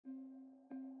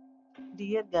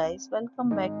dear guys, welcome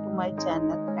back to my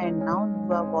channel, and now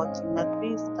you are watching a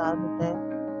 3-star hotel.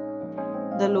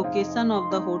 The location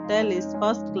of the hotel is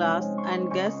first class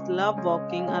and guests love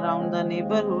walking around the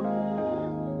neighborhood.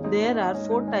 There are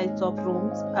 4 types of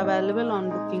rooms available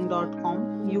on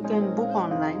booking.com. You can book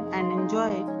online and enjoy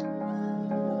it.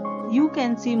 You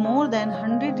can see more than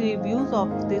 100 reviews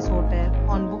of this hotel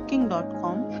on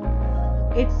booking.com.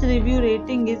 Its review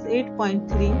rating is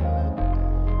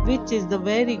 8.3, which is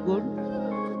very good.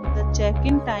 The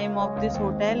check-in time of this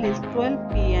hotel is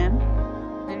 12 p.m.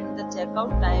 and the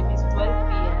check-out time is 12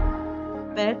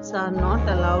 p.m. Pets are not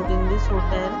allowed in this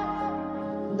hotel.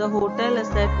 The hotel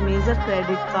accepts major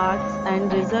credit cards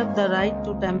and reserves the right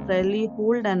to temporarily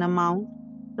hold an amount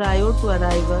prior to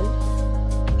arrival.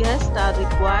 Guests are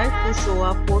required to show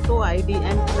a photo ID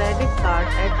and credit card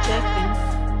at check-in.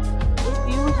 If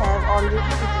you have already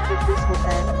visited this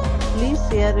hotel, please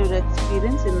share your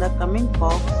experience in the comment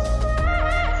box.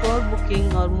 For booking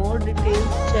or more details,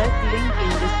 check link in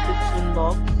description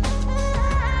box.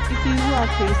 If you are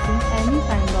facing any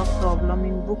kind of problem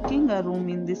in booking a room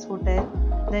in this hotel,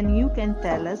 then you can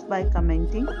tell us by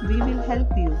commenting. We will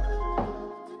help you.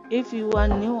 If you are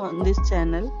new on this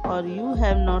channel or you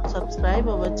have not subscribed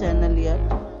our channel yet,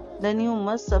 then you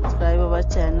must subscribe our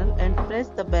channel and press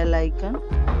the bell icon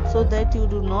so that you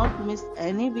do not miss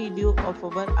any video of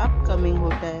our upcoming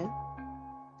hotel.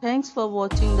 Thanks for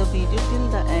watching the video till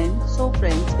the end. So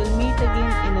friends, we'll meet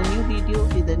again in a new video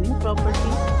with a new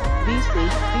property. Be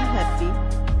safe, be happy.